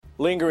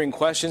Lingering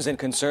questions and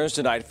concerns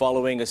tonight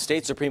following a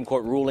state Supreme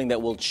Court ruling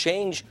that will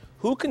change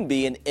who can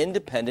be an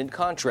independent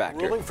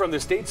contractor. Ruling from the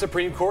state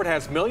Supreme Court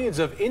has millions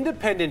of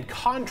independent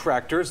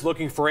contractors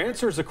looking for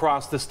answers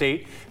across the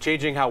state,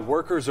 changing how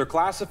workers are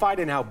classified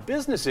and how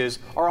businesses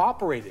are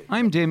operated.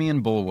 I'm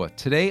Damian Bulwa.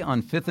 Today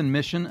on Fifth and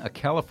Mission, a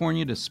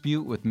California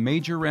dispute with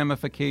major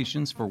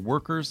ramifications for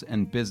workers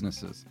and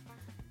businesses.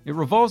 It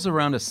revolves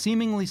around a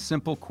seemingly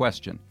simple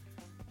question.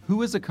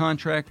 Who is a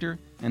contractor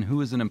and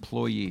who is an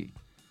employee?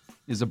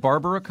 Is a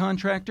barber a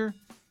contractor?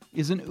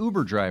 Is an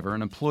Uber driver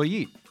an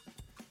employee?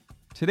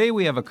 Today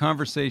we have a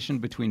conversation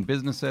between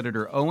business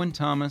editor Owen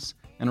Thomas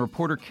and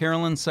reporter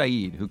Carolyn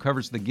Said, who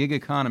covers the gig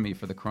economy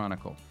for the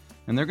Chronicle.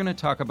 And they're going to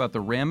talk about the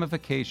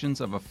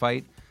ramifications of a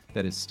fight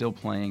that is still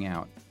playing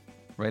out.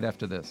 Right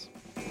after this.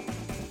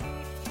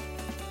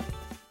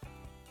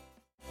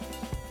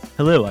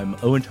 Hello, I'm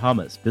Owen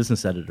Thomas,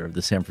 business editor of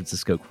the San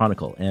Francisco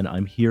Chronicle, and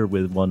I'm here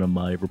with one of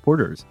my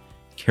reporters,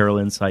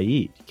 Carolyn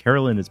Said.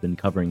 Carolyn has been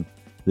covering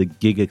the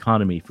gig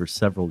economy for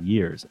several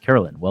years.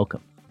 Carolyn,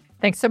 welcome.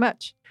 Thanks so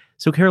much.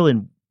 So,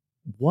 Carolyn,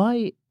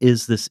 why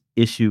is this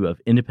issue of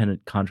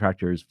independent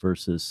contractors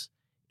versus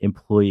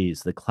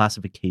employees, the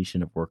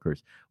classification of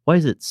workers, why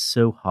is it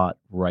so hot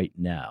right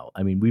now?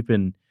 I mean, we've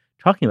been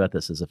talking about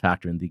this as a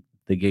factor in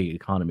the gig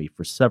economy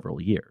for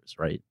several years,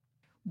 right?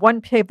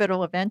 One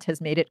pivotal event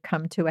has made it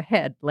come to a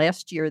head.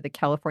 Last year, the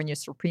California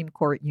Supreme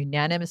Court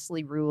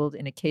unanimously ruled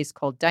in a case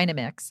called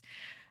Dynamex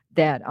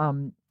that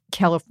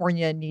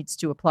California needs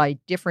to apply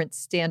different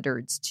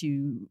standards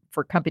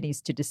for companies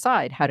to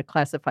decide how to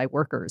classify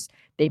workers.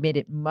 They made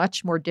it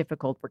much more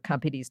difficult for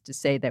companies to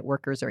say that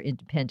workers are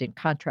independent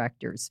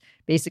contractors.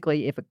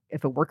 Basically,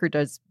 if a worker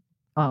does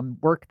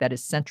work that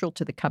is central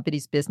to the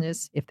company's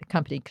business, if the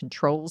company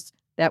controls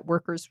that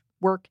worker's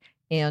work,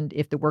 and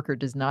if the worker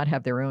does not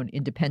have their own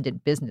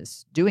independent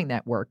business doing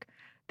that work,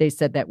 they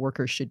said that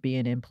worker should be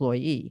an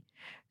employee.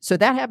 So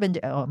that happened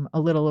a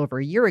little over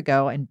a year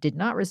ago and did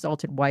not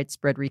result in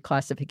widespread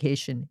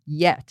reclassification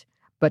yet.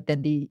 But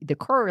then the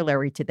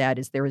corollary to that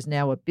is there is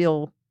now a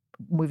bill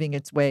moving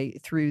its way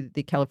through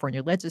the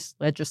California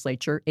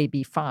legislature,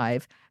 AB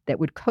 5, that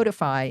would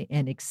codify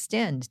and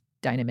extend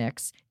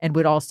Dynamex and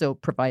would also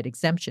provide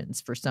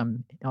exemptions for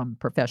some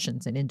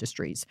professions and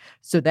industries.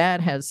 So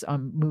that has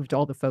moved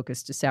all the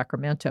focus to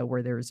Sacramento,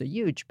 where there is a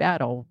huge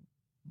battle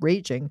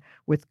raging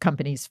with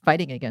companies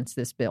fighting against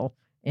this bill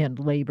and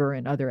labor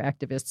and other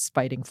activists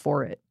fighting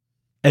for it.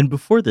 And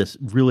before this,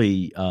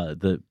 really,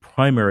 the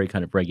primary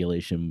kind of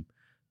regulation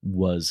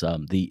was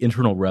the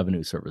Internal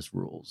Revenue Service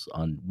rules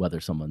on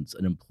whether someone's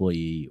an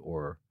employee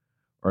or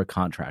a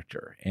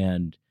contractor.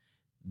 And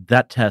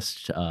that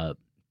test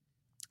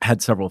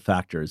had several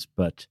factors,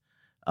 but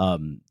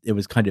it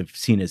was kind of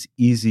seen as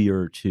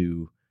easier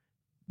to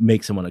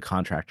make someone a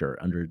contractor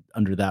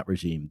under that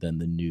regime than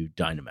the new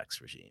Dynamex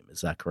regime.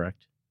 Is that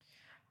correct?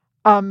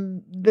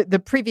 The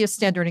previous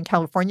standard in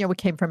California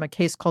came from a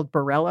case called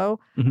Borrello,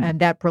 and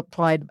that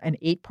applied an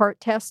 8-part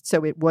test.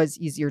 So it was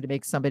easier to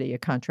make somebody a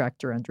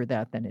contractor under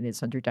that than it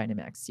is under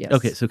Dynamex. Yes.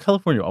 Okay, so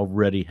California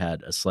already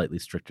had a slightly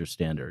stricter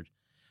standard,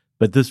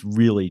 but this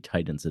really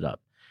tightens it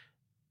up.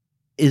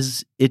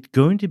 Is it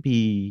going to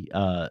be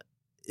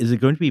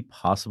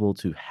possible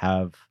to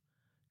have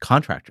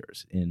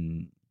contractors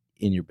in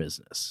your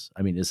business?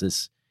 I mean, is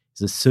this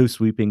so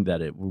sweeping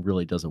that it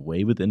really does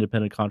away with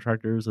independent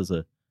contractors as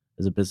a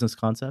business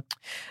concept?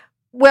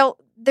 Well,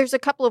 there's a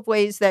couple of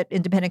ways that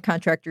independent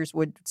contractors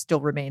would still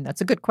remain.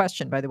 That's a good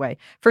question, by the way.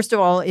 First of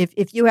all,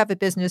 if you have a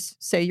business,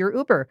 say you're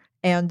Uber,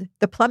 and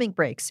the plumbing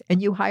breaks,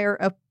 and you hire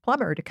a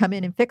plumber to come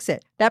in and fix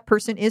it, that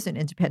person is an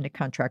independent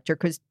contractor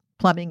because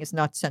plumbing is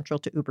not central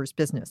to Uber's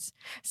business.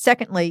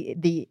 Secondly,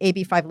 the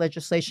AB 5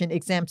 legislation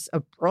exempts a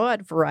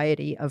broad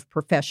variety of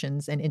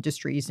professions and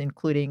industries,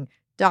 including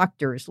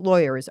doctors,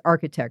 lawyers,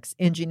 architects,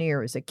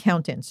 engineers,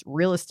 accountants,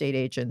 real estate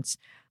agents,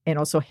 and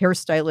also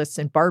hairstylists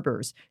and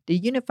barbers. The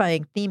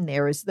unifying theme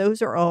there is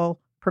those are all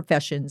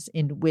professions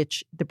in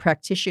which the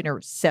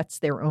practitioner sets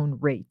their own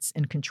rates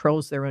and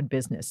controls their own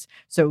business.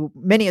 So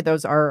many of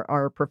those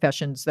are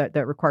professions that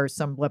require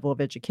some level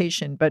of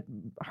education, but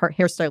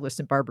hairstylists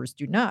and barbers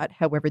do not.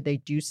 However, they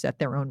do set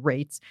their own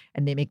rates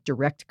and they make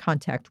direct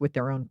contact with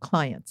their own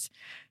clients.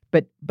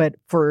 But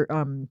for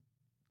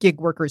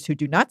gig workers who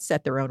do not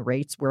set their own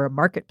rates, where a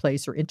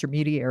marketplace or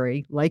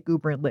intermediary like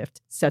Uber and Lyft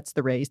sets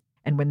the rates,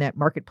 and when that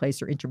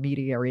marketplace or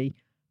intermediary,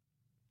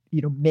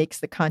 makes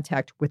the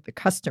contact with the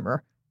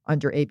customer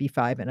under AB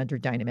 5 and under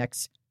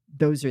Dynamex,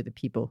 those are the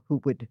people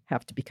who would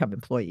have to become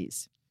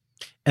employees.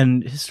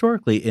 And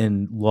historically,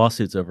 in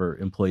lawsuits over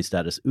employee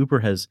status, Uber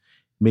has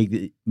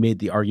made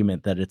the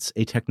argument that it's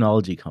a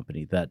technology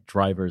company, that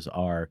drivers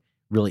are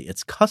really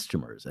its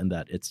customers, and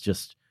that it's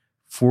just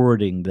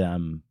forwarding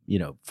them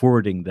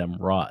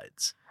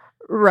rides.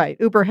 Right.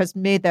 Uber has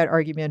made that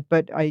argument,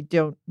 but I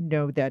don't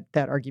know that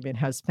argument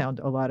has found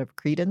a lot of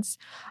credence.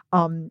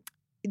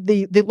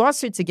 The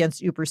lawsuits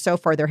against Uber so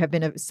far, there have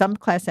been some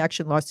class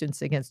action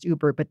lawsuits against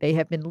Uber, but they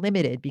have been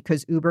limited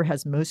because Uber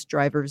has most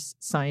drivers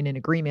sign an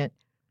agreement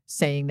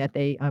saying that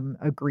they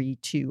agree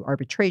to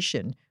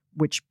arbitration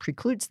which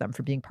precludes them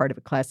from being part of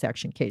a class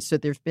action case. So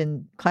there's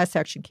been class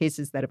action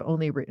cases that have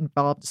only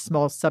involved a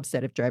small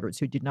subset of drivers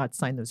who did not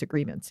sign those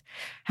agreements.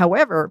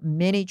 However,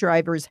 many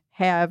drivers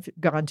have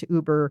gone to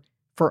Uber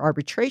for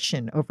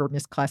arbitration over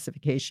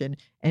misclassification,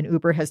 and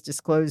Uber has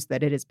disclosed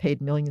that it has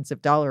paid millions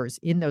of dollars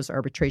in those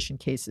arbitration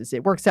cases.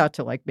 It works out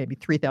to like maybe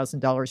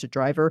 $3,000 a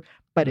driver,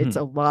 but it's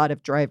a lot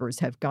of drivers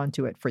have gone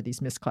to it for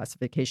these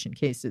misclassification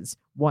cases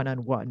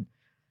one-on-one.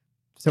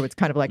 So it's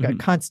kind of like a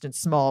constant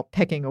small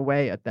pecking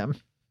away at them.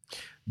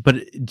 But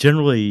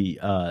generally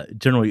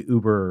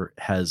Uber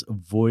has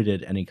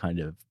avoided any kind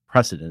of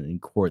precedent in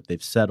court.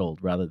 They've settled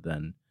rather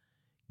than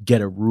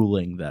get a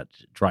ruling that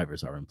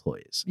drivers are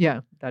employees.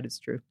 Yeah, that is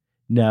true.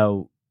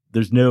 Now,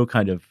 there's no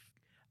kind of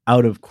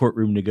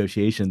out-of-courtroom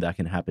negotiation that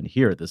can happen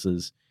here. This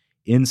is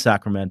in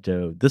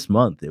Sacramento this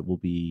month. It will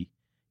be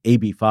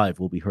AB 5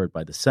 will be heard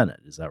by the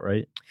Senate. Is that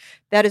right?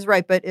 That is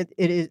right. But it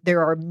is.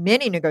 There are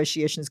many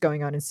negotiations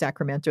going on in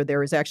Sacramento.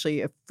 There is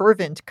actually a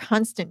fervent,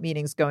 constant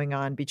meetings going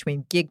on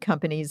between gig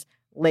companies,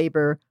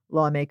 labor,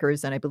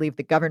 lawmakers, and I believe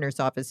the governor's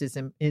office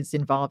is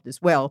involved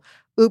as well.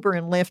 Uber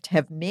and Lyft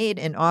have made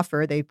an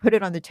offer. They put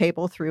it on the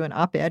table through an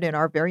op-ed in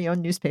our very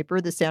own newspaper,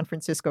 the San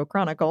Francisco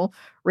Chronicle,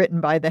 written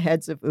by the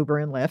heads of Uber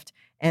and Lyft.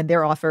 And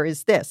their offer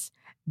is this.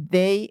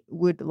 They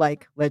would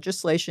like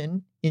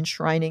legislation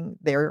enshrining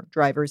their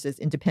drivers as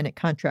independent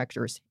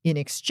contractors. In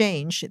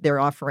exchange, they're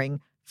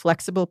offering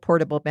flexible,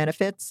 portable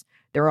benefits.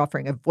 They're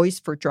offering a voice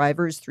for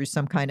drivers through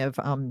some kind of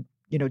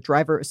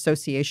driver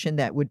association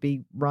that would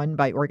be run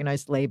by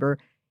organized labor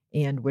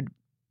and would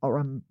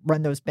run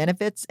those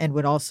benefits, and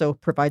would also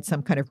provide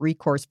some kind of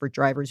recourse for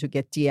drivers who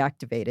get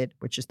deactivated,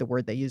 which is the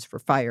word they use for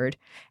fired.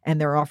 And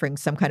they're offering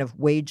some kind of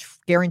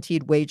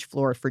guaranteed wage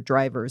floor for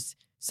drivers.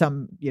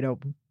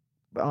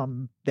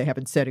 They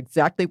haven't said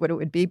exactly what it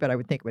would be, but I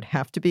would think it would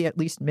have to be at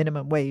least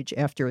minimum wage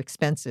after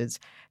expenses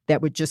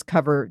that would just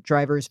cover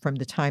drivers from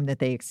the time that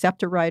they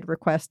accept a ride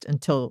request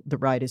until the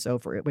ride is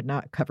over. It would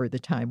not cover the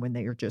time when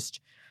they are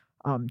just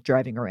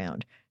driving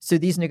around. So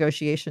these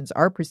negotiations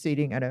are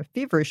proceeding at a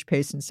feverish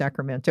pace in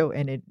Sacramento,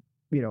 and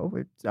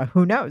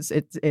who knows?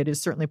 It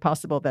is certainly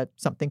possible that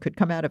something could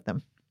come out of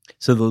them.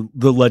 So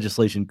the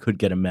legislation could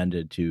get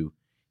amended to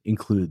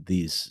include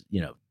these,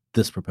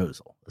 this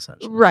proposal,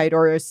 essentially. Right,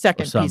 or a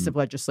second piece of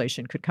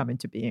legislation could come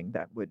into being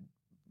that would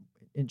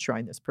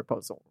enshrine this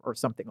proposal or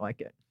something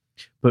like it.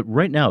 But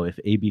right now, if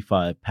AB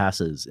 5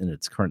 passes in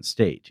its current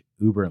state,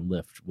 Uber and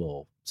Lyft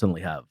will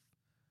suddenly have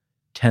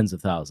tens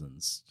of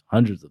thousands,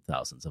 hundreds of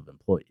thousands of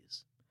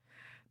employees.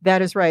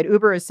 That is right.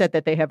 Uber has said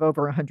that they have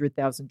over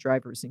 100,000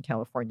 drivers in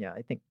California.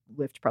 I think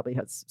Lyft probably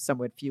has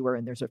somewhat fewer,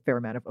 and there's a fair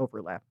amount of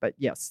overlap. But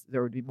yes,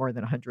 there would be more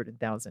than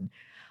 100,000.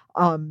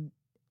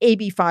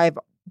 AB 5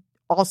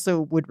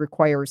 also would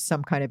require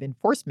some kind of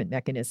enforcement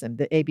mechanism.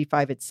 The AB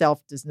 5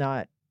 itself does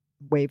not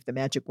wave the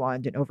magic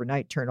wand and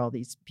overnight turn all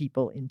these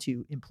people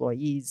into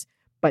employees,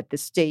 but the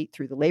state,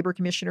 through the Labor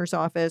Commissioner's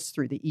Office,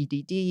 through the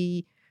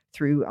EDD,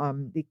 through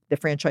the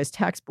Franchise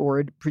Tax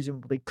Board,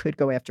 presumably could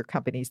go after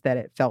companies that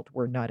it felt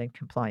were not in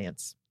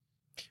compliance.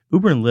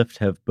 Uber and Lyft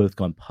have both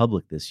gone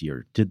public this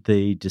year. Did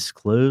they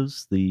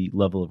disclose the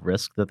level of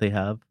risk that they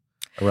have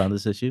around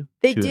this issue?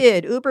 They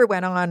did. Uber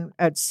went on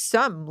at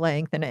some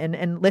length, and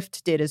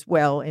Lyft did as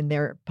well in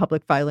their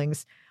public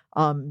filings,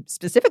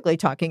 specifically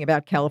talking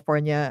about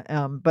California,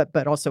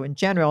 but also in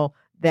general,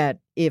 that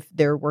if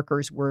their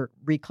workers were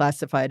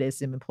reclassified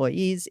as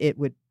employees, it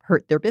would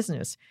hurt their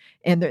business.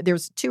 And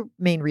there's two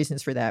main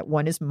reasons for that.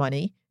 One is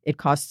money. It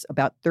costs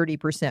about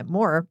 30%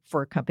 more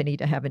for a company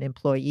to have an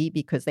employee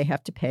because they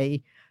have to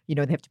pay,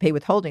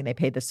 withholding. They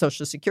pay the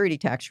Social Security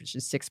tax, which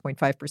is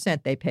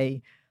 6.5%. They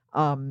pay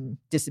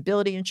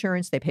disability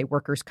insurance, they pay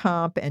workers'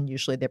 comp, and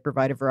usually they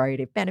provide a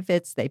variety of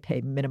benefits. They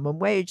pay minimum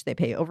wage, they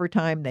pay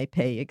overtime, they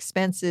pay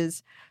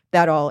expenses.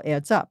 That all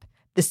adds up.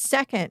 The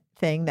second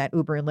thing that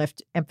Uber and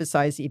Lyft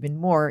emphasize even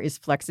more is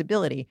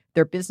flexibility.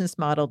 Their business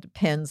model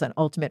depends on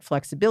ultimate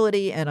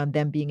flexibility and on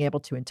them being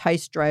able to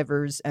entice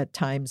drivers at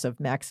times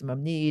of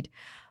maximum need.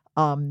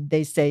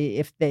 They say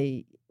if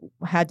they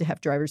had to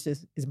have drivers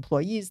as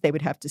employees, they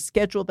would have to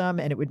schedule them,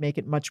 and it would make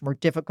it much more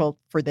difficult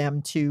for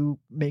them to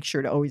make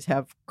sure to always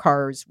have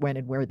cars when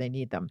and where they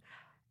need them.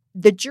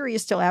 The jury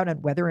is still out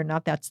on whether or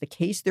not that's the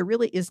case. There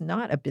really is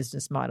not a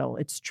business model.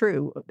 It's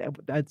true,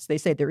 as they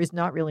say, there is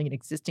not really an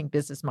existing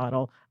business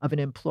model of an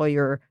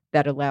employer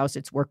that allows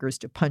its workers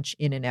to punch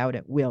in and out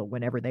at will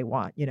whenever they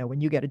want.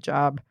 When you get a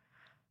job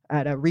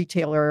at a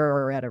retailer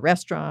or at a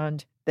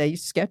restaurant, they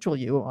schedule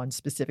you on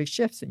specific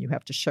shifts, and you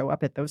have to show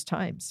up at those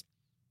times.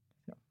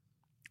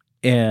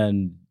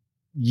 And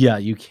yeah,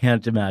 you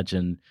can't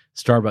imagine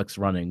Starbucks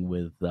running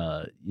with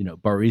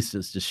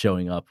baristas just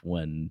showing up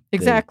when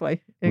they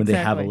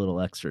have a little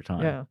extra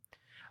time.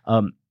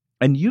 Yeah.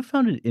 And you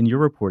found it in your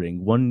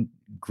reporting. One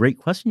great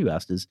question you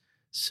asked is,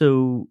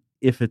 so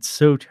if it's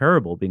so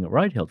terrible being a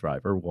ride-hail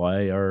driver,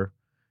 why are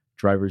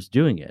drivers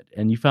doing it?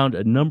 And you found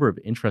a number of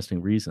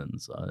interesting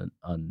reasons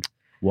on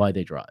why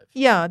they drive.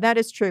 Yeah, that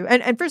is true.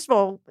 And first of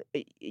all,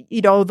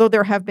 although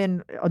there have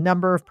been a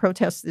number of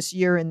protests this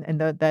year, and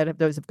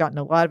those have gotten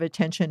a lot of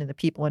attention, and the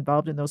people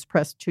involved in those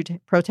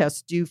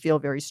protests do feel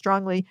very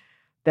strongly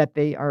that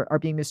they are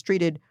being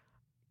mistreated.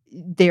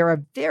 They are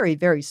a very,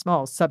 very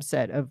small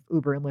subset of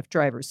Uber and Lyft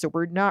drivers. So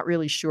we're not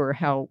really sure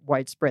how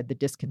widespread the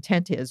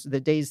discontent is. The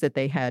days that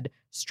they had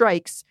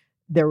strikes,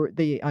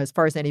 as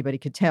far as anybody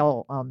could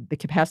tell, the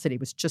capacity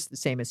was just the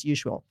same as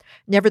usual.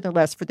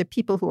 Nevertheless, for the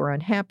people who are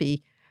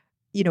unhappy,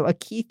 a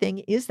key thing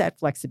is that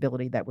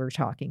flexibility that we're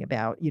talking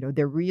about.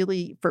 They're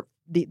really, for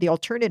the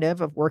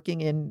alternative of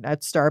working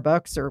at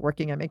Starbucks or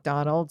working at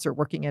McDonald's or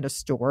working at a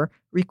store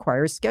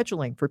requires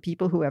scheduling. For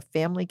people who have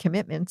family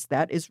commitments,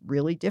 that is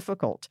really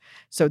difficult.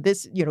 So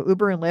this,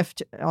 Uber and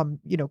Lyft,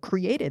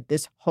 created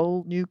this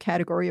whole new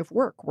category of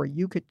work where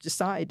you could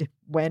decide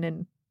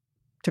when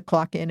to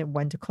clock in and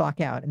when to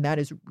clock out. And that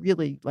is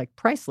really like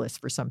priceless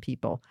for some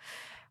people.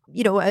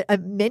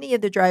 Many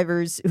of the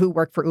drivers who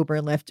work for Uber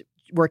and Lyft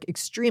work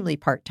extremely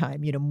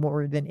part-time,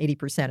 more than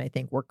 80%, I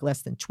think, work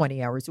less than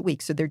 20 hours a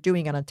week. So they're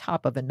doing it on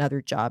top of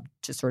another job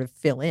to sort of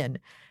fill in.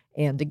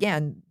 And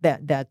again,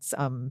 that's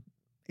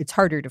it's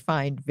harder to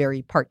find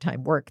very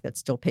part-time work that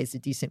still pays a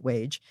decent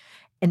wage.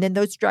 And then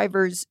those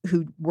drivers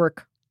who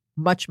work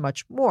much,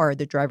 much more,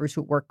 the drivers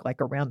who work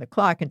like around the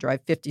clock and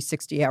drive 50,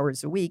 60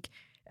 hours a week,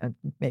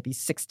 maybe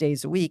 6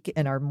 days a week,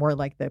 and are more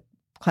like the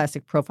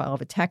classic profile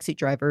of a taxi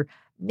driver,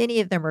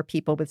 many of them are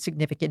people with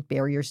significant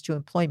barriers to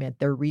employment.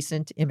 They're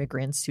recent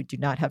immigrants who do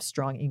not have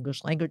strong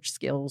English language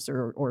skills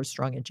or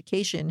strong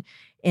education,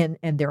 and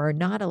there are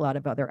not a lot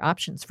of other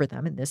options for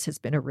them, and this has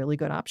been a really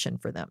good option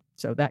for them.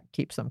 So that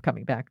keeps them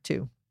coming back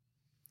too.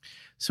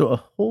 So a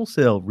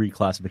wholesale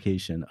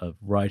reclassification of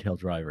ride-hail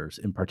drivers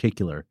in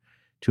particular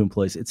to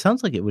employees, it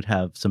sounds like it would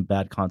have some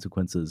bad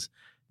consequences,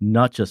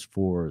 not just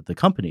for the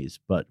companies,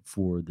 but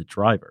for the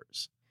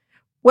drivers.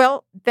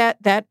 Well,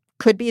 that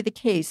could be the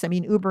case. I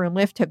mean, Uber and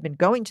Lyft have been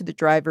going to the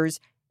drivers,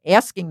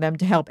 asking them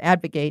to help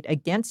advocate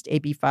against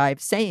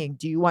AB5, saying,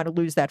 do you want to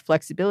lose that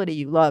flexibility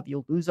you love?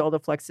 You'll lose all the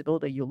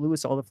flexibility. You'll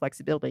lose all the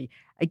flexibility.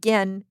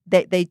 Again,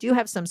 they do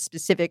have some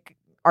specific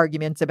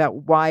arguments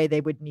about why they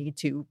would need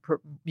to,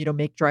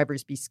 make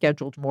drivers be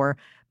scheduled more,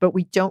 but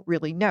we don't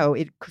really know.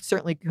 It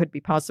certainly could be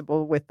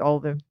possible with all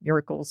the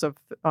miracles of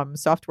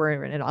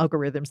software and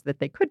algorithms that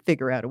they could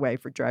figure out a way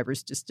for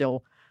drivers to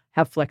still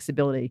have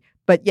flexibility.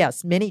 But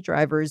yes, many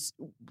drivers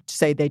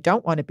say they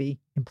don't want to be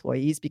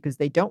employees because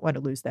they don't want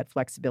to lose that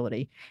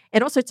flexibility.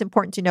 And also it's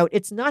important to note,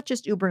 it's not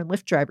just Uber and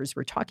Lyft drivers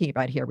we're talking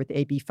about here with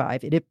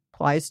AB5. It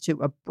applies to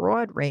a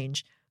broad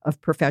range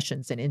of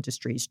professions and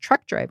industries.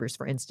 Truck drivers,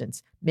 for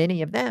instance,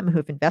 many of them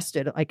who've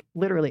invested like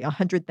literally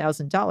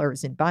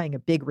 $100,000 in buying a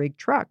big rig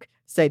truck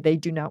say they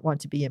do not want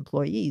to be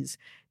employees.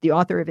 The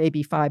author of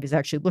AB5 is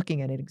actually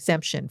looking at an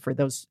exemption for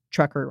those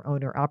trucker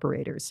owner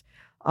operators.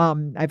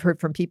 I've heard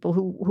from people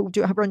who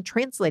run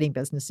translating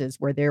businesses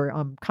where they're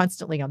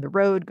constantly on the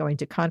road, going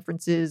to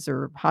conferences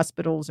or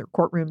hospitals or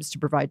courtrooms to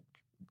provide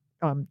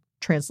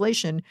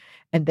translation,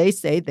 and they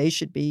say they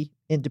should be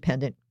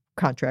independent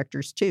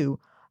contractors too.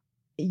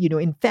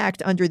 In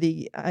fact, under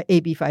the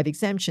AB5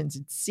 exemptions,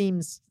 it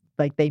seems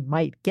like they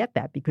might get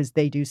that because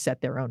they do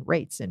set their own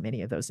rates in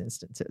many of those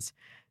instances.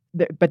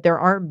 But there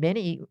are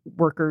many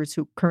workers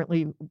who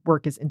currently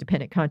work as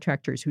independent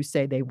contractors who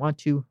say they want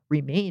to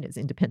remain as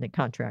independent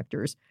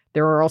contractors.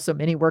 There are also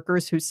many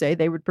workers who say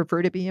they would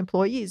prefer to be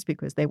employees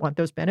because they want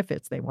those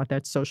benefits. They want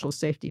that social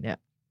safety net.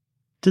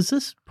 Does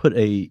this put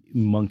a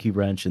monkey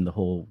wrench in the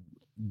whole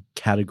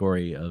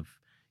category of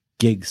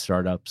gig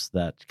startups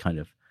that kind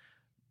of,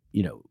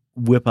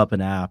 whip up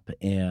an app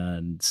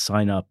and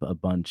sign up a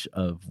bunch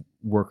of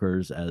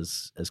workers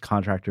as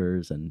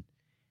contractors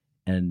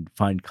and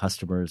find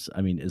customers?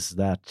 I mean,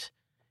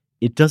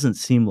 it doesn't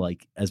seem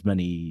like as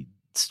many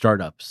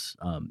startups,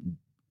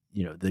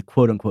 the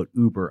quote unquote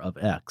Uber of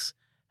X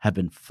have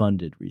been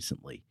funded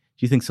recently.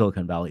 Do you think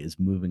Silicon Valley is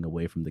moving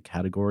away from the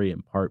category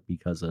in part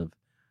because of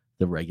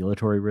the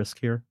regulatory risk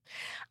here?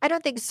 I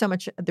don't think so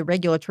much the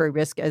regulatory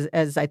risk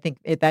as I think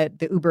that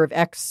the Uber of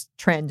X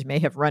trend may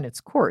have run its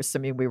course. I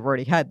mean, we've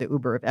already had the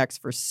Uber of X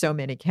for so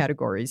many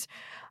categories.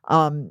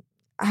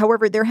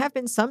 However, there have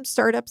been some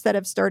startups that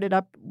have started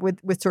up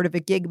with sort of a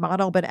gig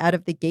model, but out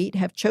of the gate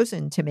have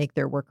chosen to make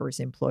their workers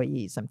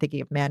employees. I'm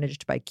thinking of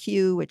Managed by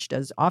Q, which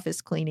does office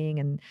cleaning,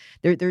 and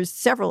there's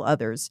several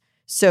others.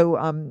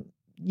 So,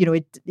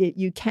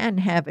 you can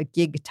have a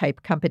gig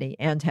type company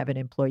and have an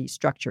employee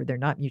structure. They're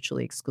not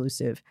mutually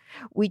exclusive.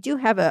 We do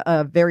have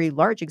a very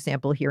large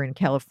example here in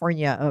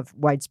California of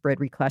widespread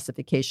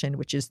reclassification,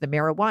 which is the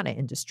marijuana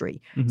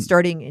industry. Mm-hmm.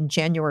 Starting in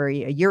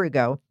January a year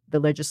ago, the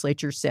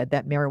legislature said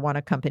that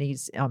marijuana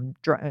companies,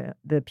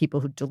 the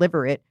people who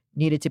deliver it,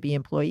 needed to be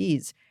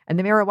employees. And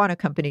the marijuana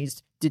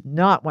companies did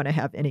not want to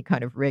have any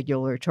kind of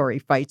regulatory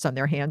fights on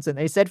their hands. And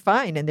they said,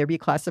 fine. And they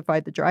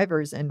reclassified the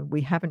drivers. And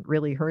we haven't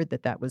really heard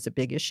that was a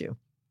big issue.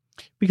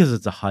 Because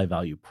it's a high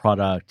value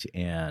product.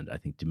 And I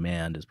think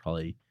demand is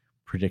probably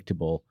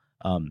predictable.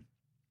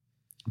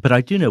 But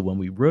I do know when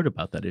we wrote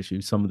about that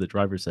issue, some of the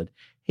drivers said,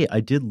 hey,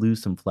 I did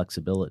lose some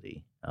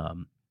flexibility.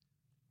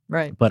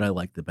 Right. But I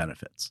like the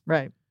benefits.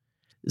 Right.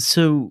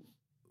 So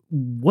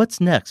what's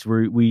next?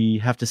 We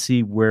have to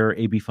see where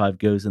AB5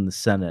 goes in the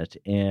Senate,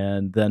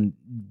 and then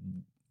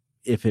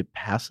if it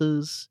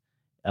passes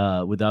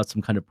without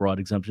some kind of broad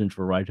exemption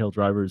for ride-hail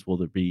drivers, will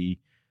there be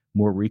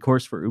more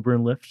recourse for Uber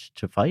and Lyft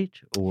to fight,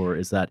 or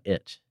is that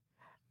it?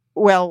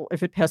 Well,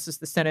 if it passes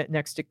the Senate,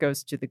 next it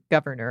goes to the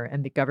governor,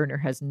 and the governor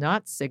has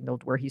not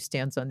signaled where he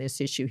stands on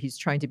this issue. He's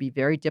trying to be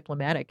very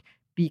diplomatic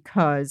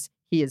because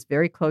he is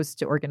very close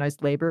to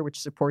organized labor, which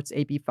supports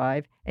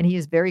AB5, and he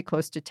is very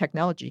close to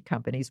technology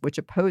companies, which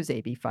oppose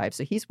AB5.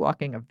 So he's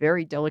walking a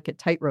very delicate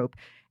tightrope,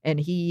 and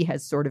he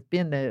has sort of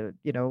been the,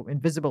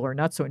 invisible or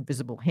not so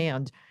invisible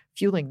hand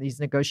fueling these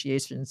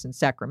negotiations in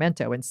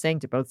Sacramento and saying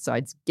to both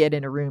sides, get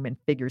in a room and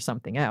figure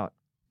something out.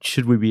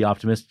 Should we be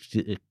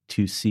optimistic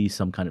to see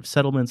some kind of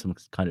settlement, some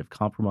kind of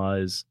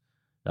compromise,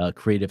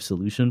 creative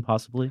solution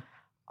possibly?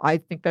 I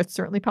think that's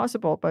certainly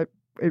possible, but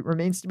it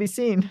remains to be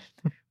seen.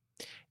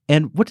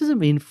 And what does it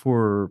mean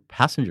for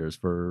passengers,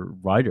 for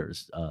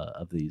riders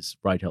of these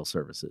ride-hail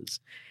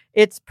services?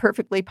 It's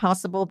perfectly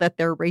possible that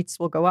their rates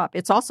will go up.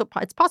 It's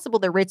possible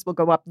their rates will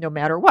go up no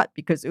matter what,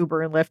 because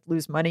Uber and Lyft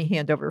lose money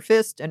hand over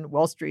fist, and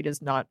Wall Street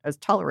is not as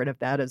tolerant of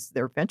that as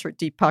their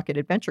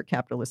deep-pocketed venture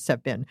capitalists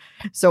have been.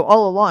 So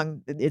all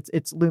along,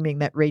 it's looming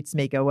that rates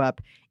may go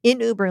up.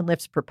 In Uber and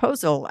Lyft's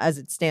proposal, as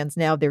it stands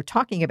now, they're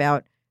talking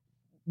about,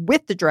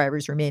 with the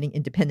drivers remaining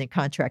independent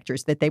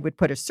contractors, that they would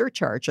put a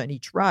surcharge on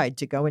each ride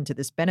to go into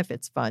this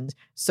benefits fund.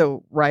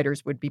 So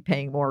riders would be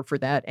paying more for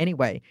that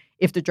anyway.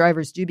 If the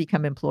drivers do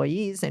become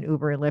employees and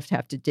Uber and Lyft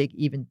have to dig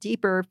even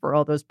deeper for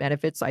all those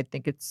benefits, I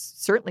think it's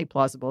certainly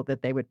plausible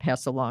that they would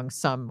pass along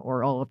some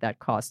or all of that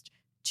cost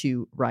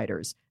to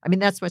riders. I mean,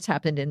 that's what's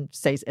happened in,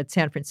 say, at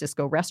San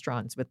Francisco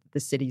restaurants with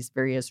the city's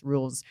various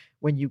rules.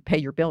 When you pay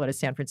your bill at a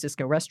San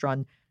Francisco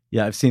restaurant,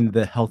 yeah, I've seen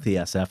the healthy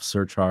SF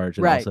surcharge,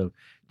 and right. also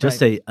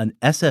just an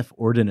SF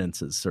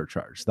ordinances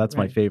surcharge. That's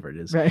my favorite.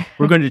 Is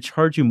we're going to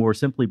charge you more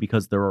simply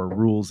because there are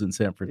rules in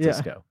San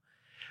Francisco. Yeah.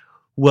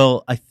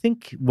 Well, I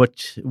think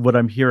what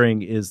I'm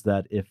hearing is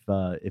that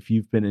if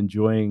you've been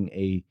enjoying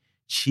a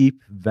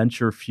cheap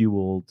venture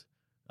fueled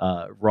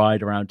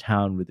ride around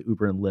town with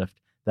Uber and Lyft,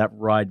 that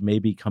ride may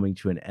be coming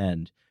to an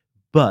end,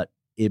 but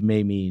it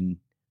may mean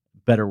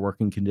better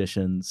working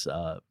conditions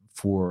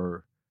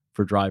for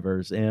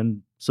drivers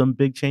and some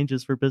big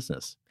changes for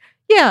business.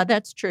 Yeah,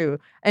 that's true.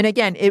 And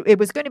again, it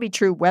was going to be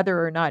true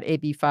whether or not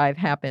AB5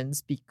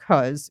 happens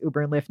because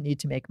Uber and Lyft need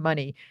to make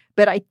money.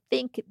 But I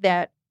think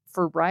that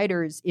for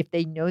riders, if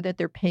they know that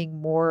they're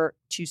paying more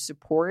to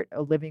support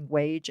a living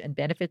wage and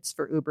benefits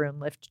for Uber and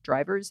Lyft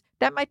drivers,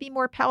 that might be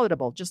more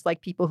palatable, just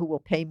like people who will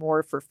pay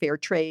more for fair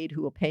trade,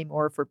 who will pay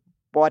more for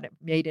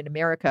made in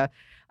America.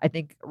 I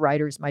think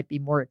riders might be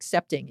more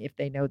accepting if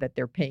they know that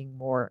they're paying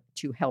more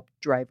to help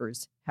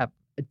drivers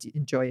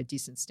enjoy a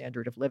decent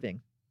standard of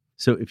living.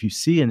 So if you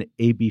see an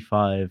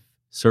AB5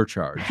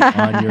 surcharge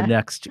on your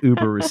next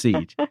Uber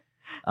receipt,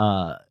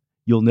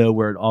 you'll know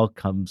where it all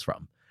comes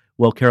from.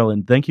 Well,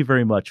 Carolyn, thank you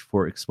very much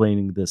for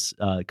explaining this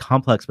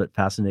complex but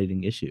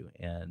fascinating issue.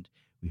 And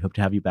we hope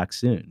to have you back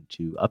soon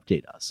to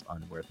update us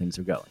on where things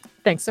are going.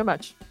 Thanks so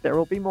much. There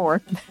will be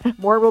more.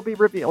 More will be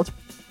revealed.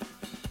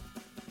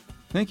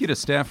 Thank you to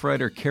staff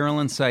writer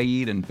Carolyn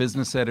Said and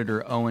business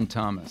editor Owen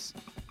Thomas.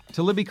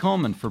 To Libby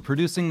Coleman for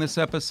producing this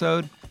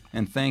episode,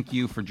 and thank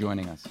you for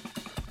joining us.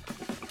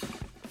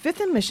 Fifth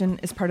and Mission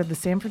is part of the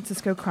San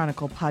Francisco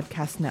Chronicle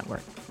podcast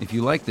network. If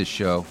you like this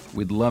show,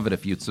 we'd love it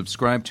if you'd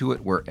subscribe to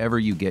it wherever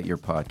you get your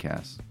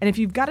podcasts. And if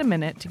you've got a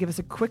minute to give us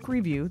a quick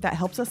review, that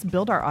helps us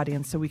build our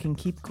audience so we can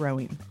keep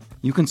growing.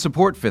 You can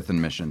support Fifth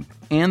and Mission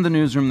and the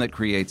newsroom that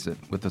creates it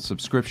with a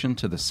subscription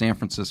to the San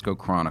Francisco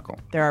Chronicle.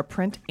 There are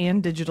print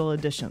and digital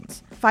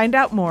editions. Find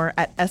out more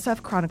at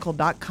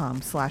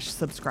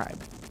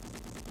sfchronicle.com/subscribe.